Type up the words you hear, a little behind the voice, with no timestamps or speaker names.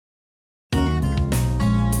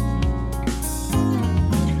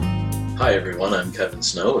Hi everyone, I'm Kevin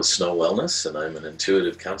Snow with Snow Wellness, and I'm an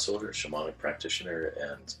intuitive counselor, shamanic practitioner,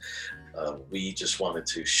 and we just wanted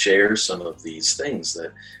to share some of these things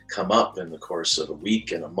that come up in the course of a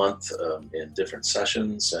week and a month in different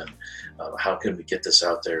sessions, and how can we get this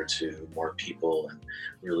out there to more people and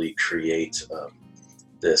really create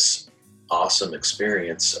this awesome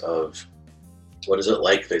experience of what is it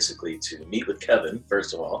like basically to meet with Kevin,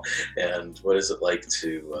 first of all, and what is it like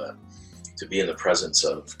to be in the presence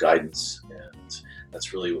of guidance. And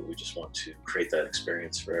that's really what we just want to create, that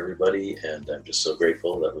experience for everybody. And I'm just so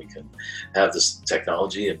grateful that we can have this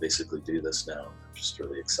technology and basically do this now. I'm just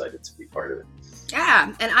really excited to be part of it.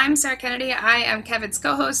 Yeah, and I'm Sarah Kennedy. I am Kevin's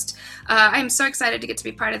co-host. I'm so excited to get to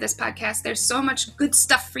be part of this podcast. There's so much good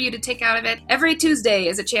stuff for you to take out of it. Every Tuesday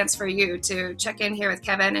is a chance for you to check in here with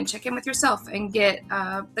Kevin and check in with yourself and get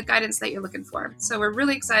the guidance that you're looking for. So we're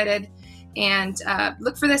really excited. And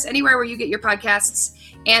look for this anywhere where you get your podcasts.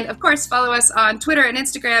 And of course, follow us on Twitter and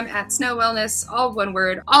Instagram at Snow Wellness, all one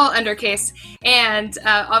word, all undercase. And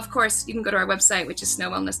of course, you can go to our website, which is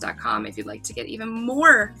snowwellness.com, if you'd like to get even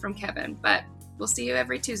more from Kevin. But we'll see you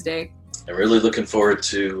every Tuesday. I'm really looking forward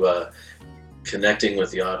to connecting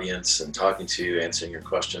with the audience and talking to you, answering your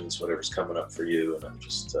questions, whatever's coming up for you. And I'm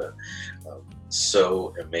just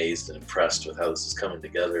so amazed and impressed with how this is coming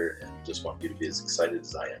together, and just want you to be as excited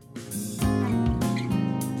as I am.